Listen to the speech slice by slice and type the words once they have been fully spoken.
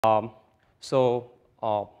Um, so,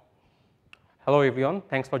 uh, hello everyone.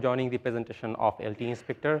 Thanks for joining the presentation of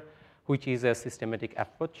LTEInspector, which is a systematic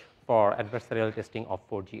approach for adversarial testing of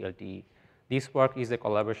 4G LTE. This work is a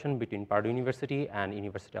collaboration between Purdue University and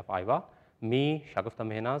University of Iowa. Me, Shagufta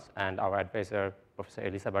Mehnaz, and our advisor, Professor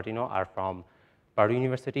Elisa Bertino, are from Purdue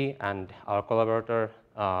University, and our collaborator,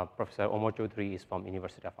 Professor Omar Choudhury, is from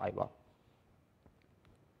University of Iowa.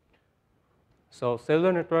 So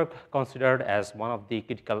cellular network considered as one of the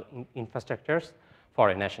critical infrastructures for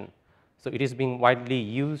a nation. So it is being widely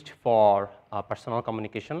used for personal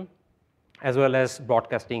communication as well as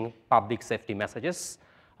broadcasting public safety messages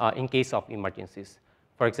in case of emergencies.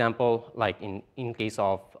 For example, like in case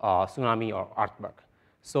of tsunami or earthquake.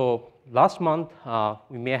 So last month,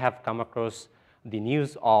 we may have come across the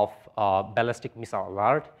news of ballistic missile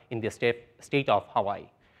alert in the state of Hawaii,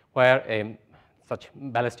 where such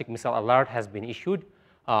ballistic missile alert has been issued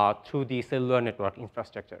through the cellular network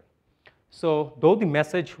infrastructure. So though the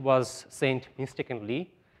message was sent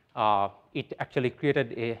mistakenly, it actually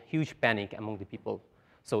created a huge panic among the people.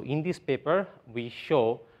 So in this paper, we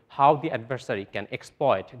show how the adversary can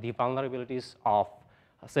exploit the vulnerabilities of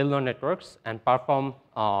cellular networks and perform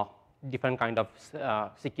different kind of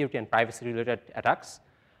security and privacy related attacks,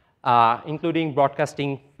 including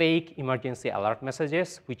broadcasting fake emergency alert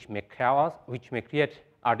messages, which may create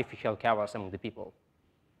artificial chaos among the people.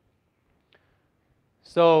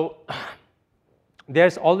 So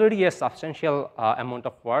there's already a substantial amount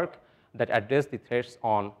of work that address the threats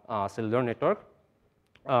on cellular network.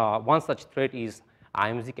 One such threat is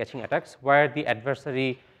IMZ caching attacks, where the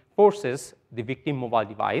adversary forces the victim mobile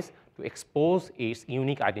device to expose its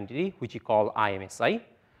unique identity, which we call IMSI.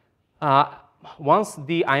 Once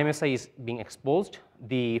the IMSI is being exposed,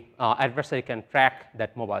 the adversary can track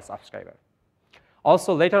that mobile subscriber.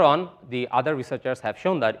 Also, later on, the other researchers have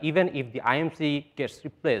shown that even if the IMSI gets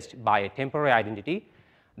replaced by a temporary identity,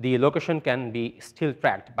 the location can be still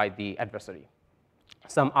tracked by the adversary.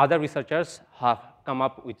 Some other researchers have come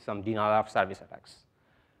up with some denial of service attacks.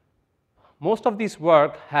 Most of this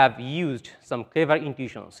work have used some clever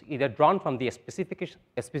intuitions, either drawn from the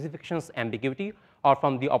specifications ambiguity or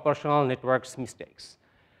from the operational network's mistakes.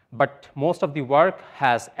 But most of the work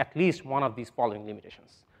has at least one of these following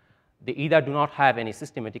limitations. They either do not have any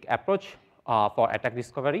systematic approach for attack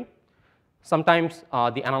discovery. Sometimes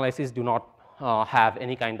the analysis do not have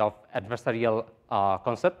any kind of adversarial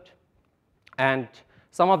concept. And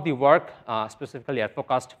some of the work specifically are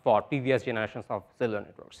focused for previous generations of cellular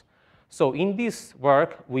networks. So in this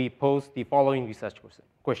work, we pose the following research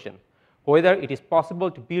question: whether it is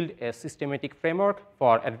possible to build a systematic framework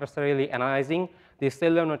for adversarially analyzing the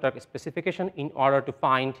cellular network specification in order to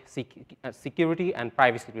find security and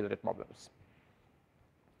privacy related problems.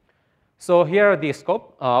 So here are the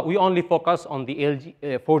scope. We only focus on the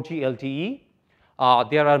 4G LTE.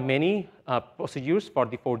 There are many procedures for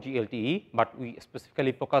the 4G LTE, but we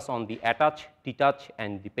specifically focus on the attach, detach,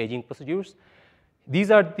 and the paging procedures.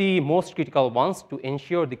 These are the most critical ones to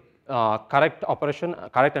ensure the correct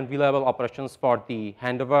and reliable operations for the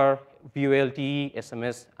handover, VoLTE,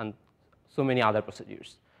 SMS, and so many other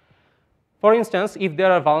procedures. For instance, if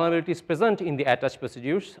there are vulnerabilities present in the attach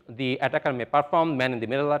procedures, the attacker may perform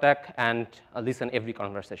man-in-the-middle attack and listen every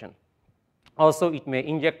conversation. Also, it may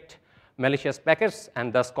inject malicious packets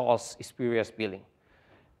and thus cause spurious billing.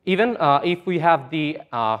 Even if we have the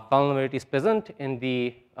vulnerabilities present in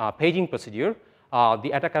the paging procedure,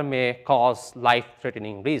 the attacker may cause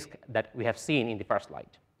life-threatening risk that we have seen in the first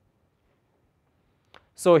slide.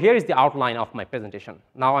 So here is the outline of my presentation.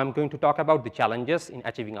 Now I'm going to talk about the challenges in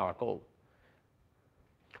achieving our goal.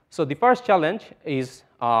 So the first challenge is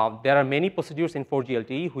there are many procedures in 4G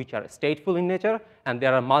LTE which are stateful in nature, and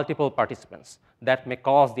there are multiple participants that may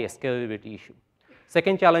cause the scalability issue.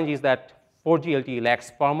 Second challenge is that 4G LTE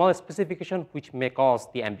lacks formal specification, which may cause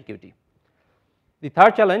the ambiguity. The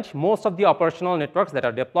third challenge, most of the operational networks that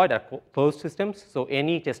are deployed are closed systems, so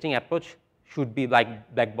any testing approach should be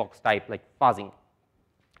like black box type, like fuzzing.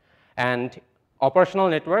 And operational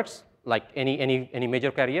networks, like any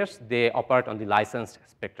major carriers, they operate on the licensed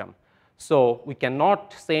spectrum. So we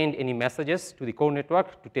cannot send any messages to the core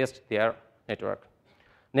network to test their network.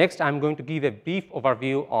 Next, I'm going to give a brief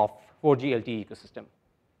overview of 4G LTE ecosystem.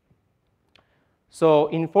 So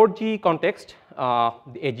in 4G context,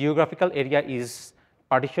 a geographical area is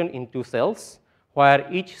partitioned into cells,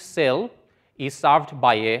 where each cell is served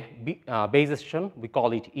by a base station. We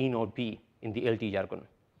call it E node B in the LTE jargon.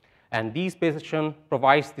 And this base station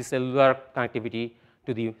provides the cellular connectivity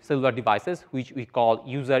to the cellular devices, which we call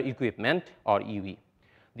user equipment or UE.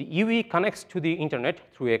 The UE connects to the internet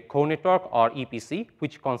through a core network or EPC,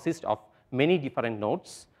 which consists of many different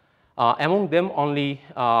nodes Among them, only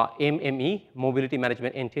MME, Mobility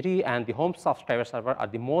Management Entity, and the Home Subscriber Server are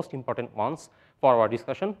the most important ones for our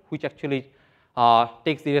discussion, which actually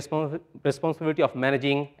takes the responsibility of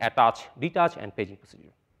managing attach, detach, and paging procedure.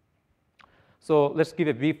 So let's give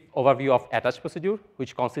a brief overview of attach procedure,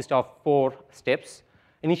 which consists of 4 steps.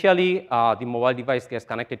 Initially, the mobile device gets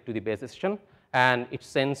connected to the base station, and it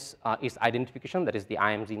sends its identification, that is the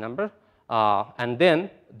IMG number. And then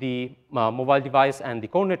the mobile device and the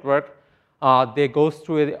core network, they go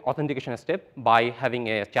through the authentication step by having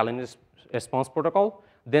a challenge response protocol.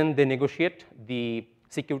 Then they negotiate the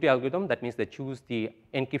security algorithm. That means they choose the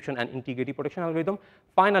encryption and integrity protection algorithm.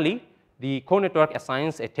 Finally, the core network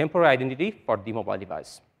assigns a temporary identity for the mobile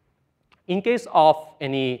device. In case of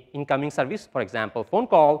any incoming service, for example, phone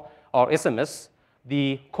call or SMS,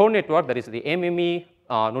 the core network, that is the MME,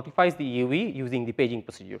 notifies the UE using the paging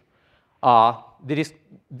procedure.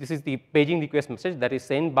 This is the paging request message that is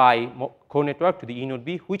sent by core network to the E node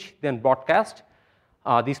B, which then broadcasts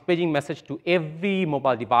this paging message to every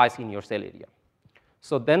mobile device in your cell area.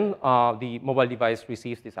 So then the mobile device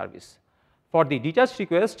receives the service. For the detach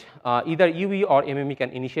request, either UE or MME can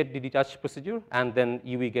initiate the detach procedure, and then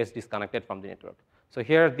UE gets disconnected from the network. So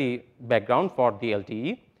here the background for the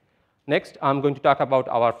LTE. Next, I'm going to talk about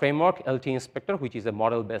our framework, LTEInspector, which is a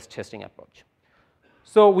model-based testing approach.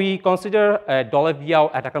 So we consider a $VIA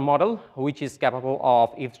attacker model, which is capable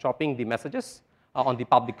of eavesdropping the messages on the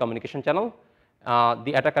public communication channel.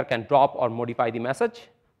 The attacker can drop or modify the message.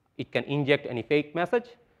 It can inject any fake message,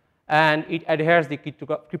 and it adheres the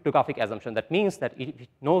cryptographic assumption. That means that if it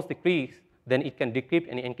knows the keys, then it can decrypt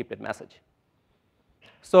any encrypted message.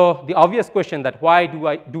 So the obvious question that why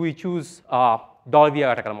do we choose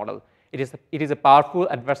 $VIA attacker model? It is a powerful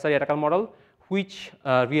adversary attacker model which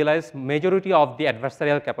realize majority of the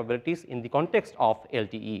adversarial capabilities in the context of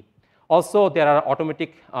LTE. Also, there are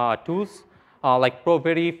automatic tools like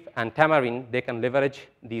ProVerif and Tamarin. They can leverage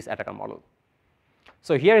this attacker model.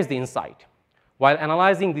 So here is the insight. While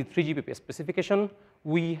analyzing the 3GPP specification,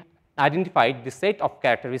 we identified the set of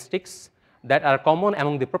characteristics that are common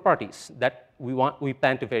among the properties that we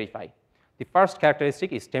plan to verify. The first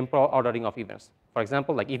characteristic is temporal ordering of events. For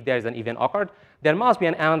example, like if there is an event occurred, there must be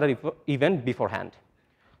another event beforehand.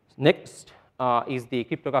 Next is the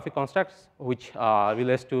cryptographic constructs, which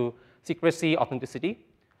relates to secrecy, authenticity.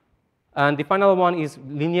 And the final one is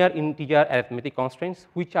linear integer arithmetic constraints,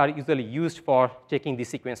 which are usually used for checking the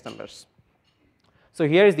sequence numbers. So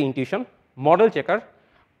here is the intuition. Model checker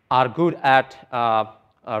are good at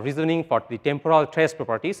reasoning for the temporal trace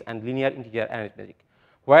properties and linear integer arithmetic.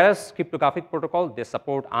 Whereas cryptographic protocol, they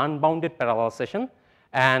support unbounded parallelization,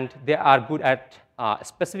 and they are good at a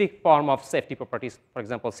specific form of safety properties, for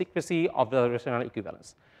example, secrecy, observational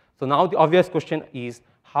equivalence. So now the obvious question is,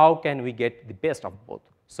 how can we get the best of both?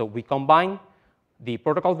 So we combine the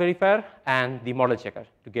protocol verifier and the model checker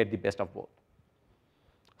to get the best of both.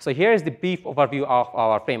 So here is the brief overview of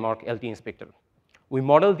our framework, LTEInspector. We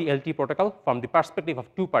model the LTE protocol from the perspective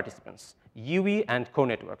of 2 participants, UE and core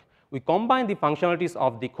network. We combine the functionalities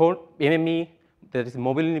of the core MME, that is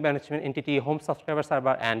mobility management entity, home subscriber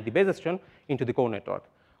server, and the base station into the core network.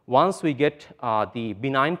 Once we get the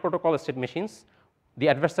benign protocol state machines, the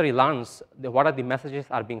adversary learns what are the messages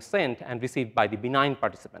are being sent and received by the benign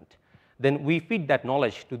participant. Then we feed that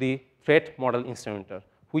knowledge to the threat model instrumenter,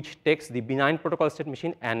 which takes the benign protocol state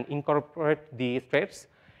machine and incorporate the threats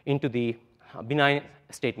into the benign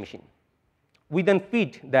state machine. We then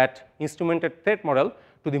feed that instrumented threat model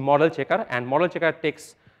to the model checker, and model checker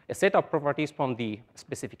takes a set of properties from the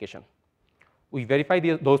specification. We verify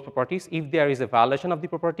those properties. If there is a violation of the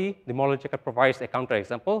property, the model checker provides a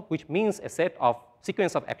counterexample, which means a set of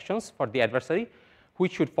sequence of actions for the adversary,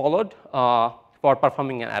 which should followed for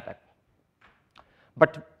performing an attack.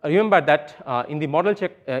 But remember that in the model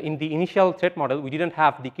check, in the initial threat model, we didn't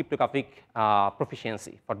have the cryptographic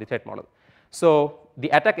proficiency for the threat model. So the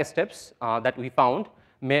attack steps that we found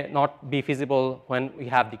may not be feasible when we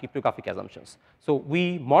have the cryptographic assumptions. So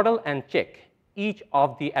we model and check each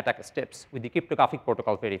of the attack steps with the cryptographic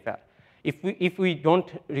protocol verifier. If we don't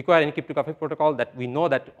require any cryptographic protocol, that we know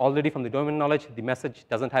that already from the domain knowledge the message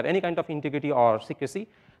doesn't have any kind of integrity or secrecy,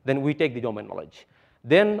 then we take the domain knowledge.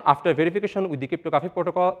 Then after verification with the cryptographic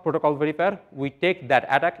protocol verifier, we take that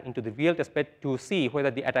attack into the real testbed to see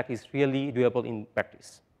whether the attack is really doable in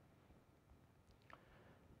practice.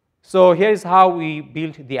 So here is how we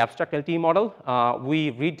built the abstract LTE model.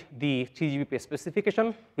 We read the 3GPP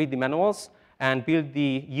specification, read the manuals, and build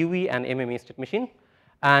the UE and MME state machine.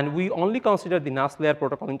 And we only consider the NAS layer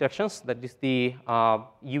protocol interactions, that is the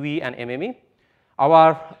UE and MME.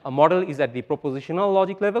 Our model is at the propositional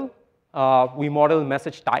logic level. We model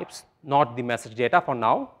message types not the message data for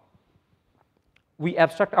now. We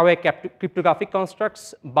abstract away cryptographic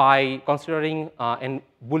constructs by considering a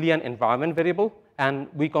Boolean environment variable, and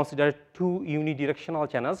we consider 2 unidirectional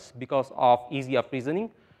channels because of ease of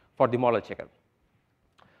reasoning for the model checker.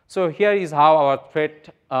 So here is how our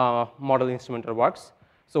threat model instrumenter works.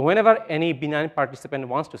 So whenever any benign participant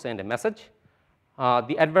wants to send a message,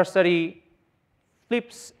 the adversary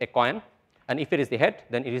flips a coin, and if it is the head,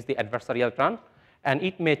 then it is the adversarial turn, and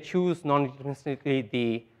it may choose non-deterministically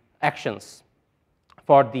the actions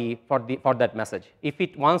for that message. If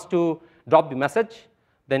it wants to drop the message,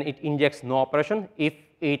 then it injects no operation. If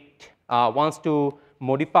it wants to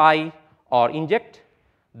modify or inject,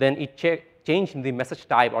 then it change the message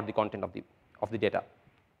type or the content of the data.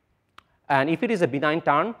 And if it is a benign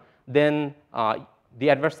turn, then the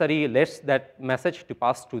adversary lets that message to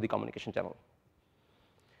pass through the communication channel.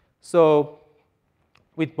 So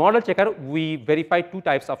with model checker, we verify 2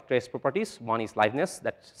 types of trace properties. One is liveness,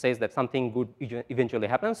 that says that something good eventually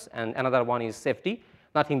happens, and another one is safety,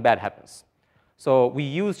 nothing bad happens. So we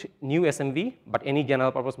used new SMV, but any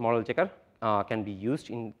general purpose model checker can be used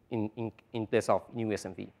in place of new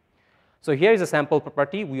SMV. So here is a sample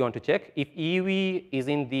property we want to check. If EUE is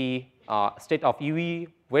in the state of EUE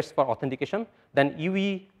waits for authentication, then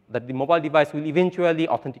EUE, that the mobile device will eventually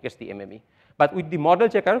authenticate the MME. But with the model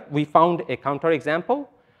checker, we found a counter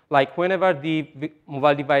example, like whenever the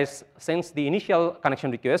mobile device sends the initial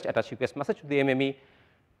connection request, attach request message to the MME,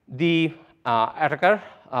 the attacker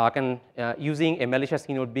using a malicious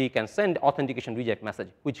node B, can send authentication reject message,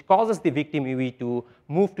 which causes the victim EUE to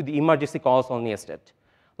move to the emergency calls only state.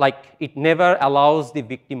 Like it never allows the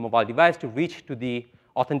victim mobile device to reach to the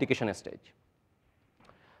authentication stage.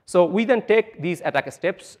 So we then take these attack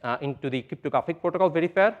steps into the cryptographic protocol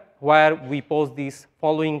verifier, where we pose these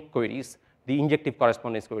following queries, the injective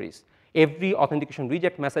correspondence queries. Every authentication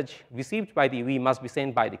reject message received by the EUE must be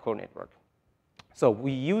sent by the core network. So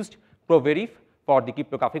we used ProVerif for the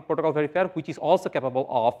cryptographic protocol verifier, which is also capable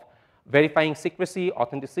of verifying secrecy,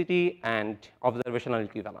 authenticity, and observational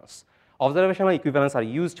equivalence. Observational equivalence are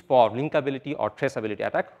used for linkability or traceability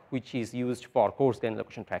attack, which is used for coarse grain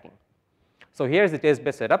location tracking. So here is the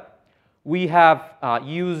test-based setup. We have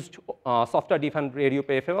used software-defined radio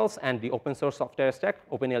peripherals and the open source software stack,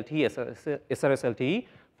 OpenLTE, SRS LTE,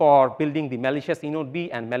 for building the malicious eNode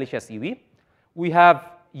B and malicious EUE. We have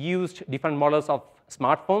used different models of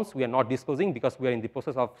smartphones. We are not disclosing because we are in the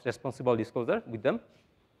process of responsible disclosure with them.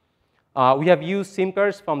 We have used SIM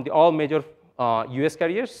cards from all major US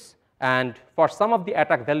carriers. And for some of the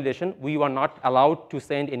attack validation, we were not allowed to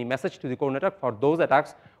send any message to the core network. For those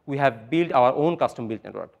attacks, we have built our own custom-built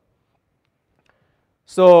network.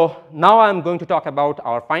 So now I'm going to talk about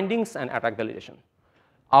our findings and attack validation.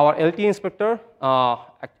 Our LTEInspector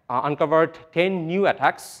uncovered 10 new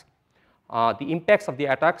attacks. The impacts of the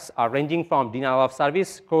attacks are ranging from denial of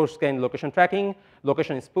service, coarse grain location tracking,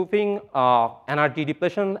 location spoofing, NRG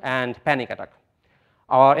depletion, and panic attack.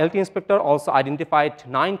 Our LTEInspector also identified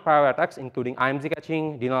 9 prior attacks, including IMG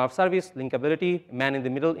caching, denial of service, linkability, man in the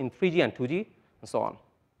middle in 3G and 2G, and so on.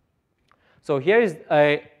 So here is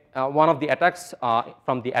one of the attacks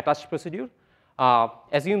from the attached procedure.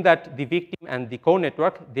 Assume that the victim and the core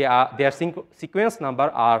network, their sequence number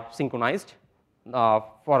are synchronized,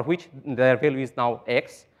 for which their value is now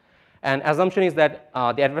X. And assumption is that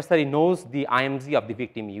the adversary knows the IMG of the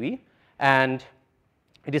victim EUE, and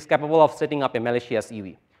it is capable of setting up a malicious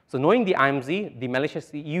EUE. So knowing the IMG, the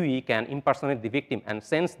malicious EUE can impersonate the victim and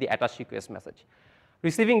sends the attached request message.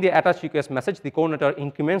 Receiving the attached request message, the core network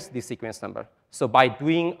increments the sequence number. So by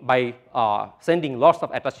sending lots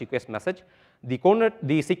of attached request message,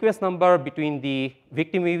 the sequence number between the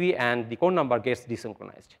victim EUE and the core number gets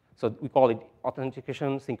desynchronized. So we call it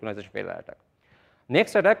authentication synchronization failure attack.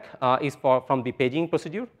 Next attack is from the paging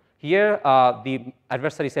procedure. Here, the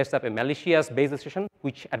adversary sets up a malicious base station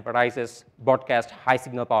which advertises broadcast high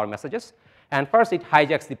signal power messages. And first, it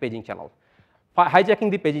hijacks the paging channel. By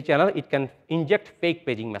hijacking the paging channel, it can inject fake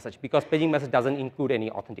paging message because paging message doesn't include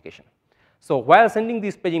any authentication. So while sending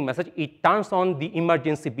this paging message, it turns on the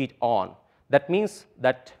emergency bit on. That means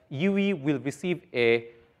that EUE will receive a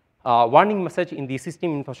warning message in the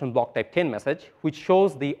system information block type 10 message, which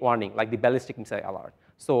shows the warning, like the ballistic missile alert.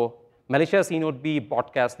 So malicious eNode B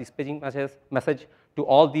broadcasts this paging message to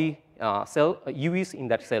all the EUEs in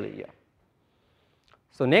that cell area.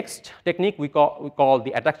 So next technique we call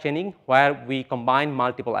the attack chaining, where we combine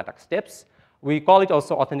multiple attack steps. We call it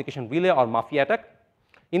also authentication relay or mafia attack.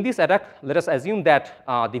 In this attack, let us assume that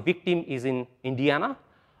the victim is in Indiana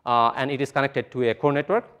and it is connected to a core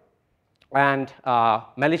network, and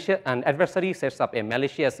adversary sets up a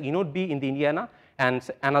malicious eNode B in the Indiana and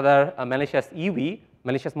another malicious EV,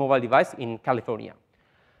 malicious mobile device in California.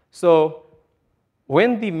 So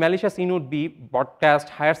when the malicious eNode B broadcasts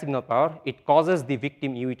higher signal power, it causes the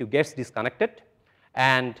victim UE to get disconnected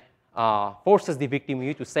and forces the victim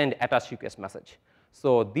UE to send attached request message.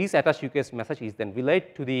 So this attached request message is then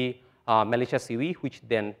relayed to the malicious UE, which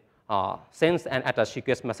then sends an attached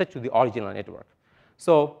request message to the original network.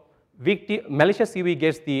 So malicious UE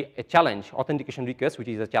gets a challenge, authentication request, which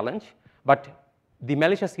is a challenge, but the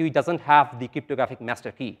malicious UE doesn't have the cryptographic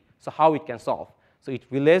master key. So how it can solve? So it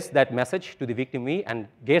relays that message to the victim UE and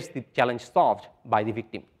gets the challenge solved by the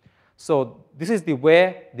victim. So this is the way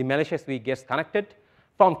the malicious UE gets connected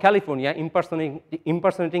from California,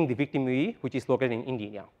 impersonating the victim UE, which is located in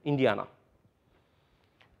Indiana.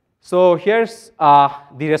 So here's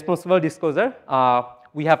the responsible disclosure.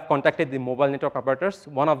 We have contacted the mobile network operators.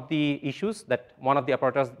 One of the issues that one of the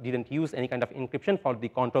operators didn't use any kind of encryption for the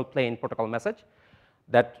control plane protocol message.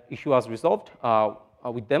 That issue was resolved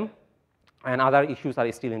with them, and other issues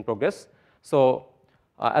are still in progress. So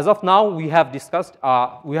as of now, we have discussed,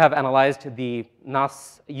 we have analyzed the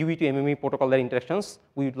NAS UE to MME protocol layer interactions.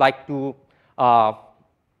 We'd like to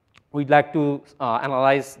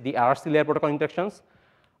analyze the RRC layer protocol interactions.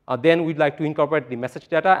 Then we'd like to incorporate the message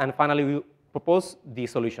data, and finally we propose the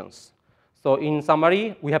solutions. So in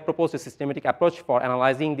summary, we have proposed a systematic approach for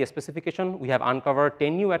analyzing the specification. We have uncovered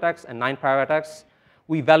 10 new attacks and 9 prior attacks.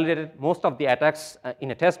 We validated most of the attacks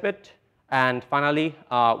in a testbed, and finally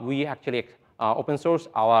we actually open source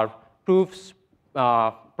our proofs,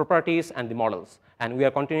 properties, and the models. And we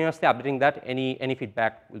are continuously updating that. Any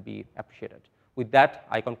feedback will be appreciated. With that,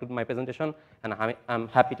 I conclude my presentation, and I'm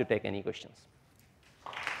happy to take any questions.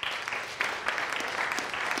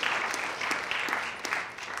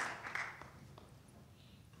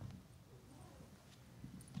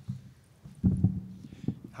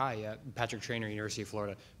 Hi, Patrick Traynor, University of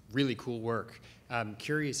Florida. Really cool work. I'm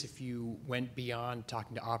curious if you went beyond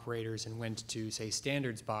talking to operators and went to, say,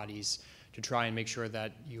 standards bodies to try and make sure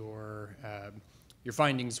that your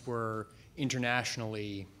findings were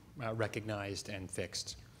internationally recognized and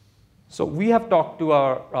fixed. So we have talked to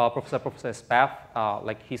our Professor Spaff.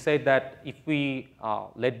 Like he said that if we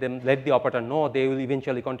let the operator know, they will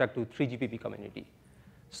eventually contact to 3GPP community.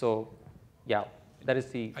 So yeah. That is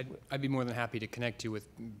the. I'd be more than happy to connect you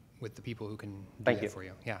with the people who can do that for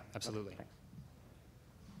you. Yeah, absolutely. Thanks.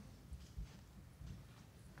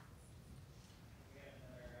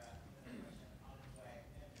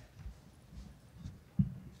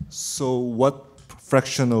 So what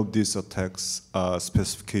fraction of these attacks are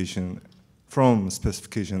specification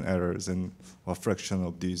errors, and what fraction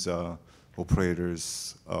of these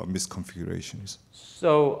operators misconfigurations?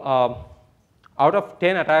 So out of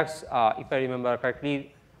 10 attacks, if I remember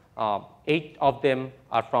correctly, 8 of them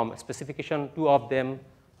are from specification, 2 of them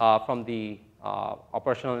from the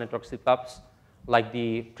operational network CPAPs. Like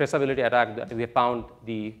the traceability attack that we found,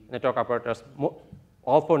 the network operators,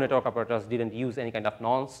 all 4 network operators didn't use any kind of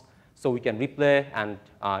nonce, so we can replay and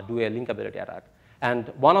do a linkability attack.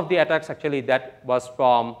 And one of the attacks actually that was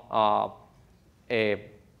from a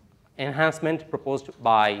enhancement proposed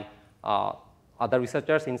by other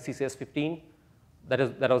researchers in CCS 15.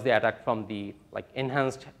 That was the attack from the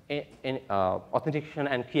enhanced authentication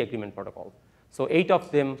and key agreement protocol. So 8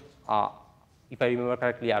 of them, if I remember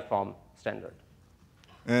correctly, are from standard.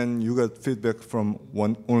 And you got feedback from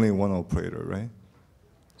only one operator, right?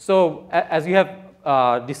 So as you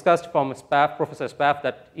have discussed from Spaff, Professor Spaff,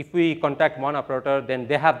 that if we contact one operator, then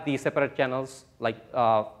they have the separate channels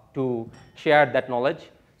to share that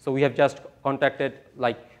knowledge. So we have just contacted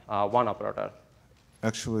one operator.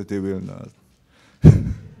 Actually, they will not.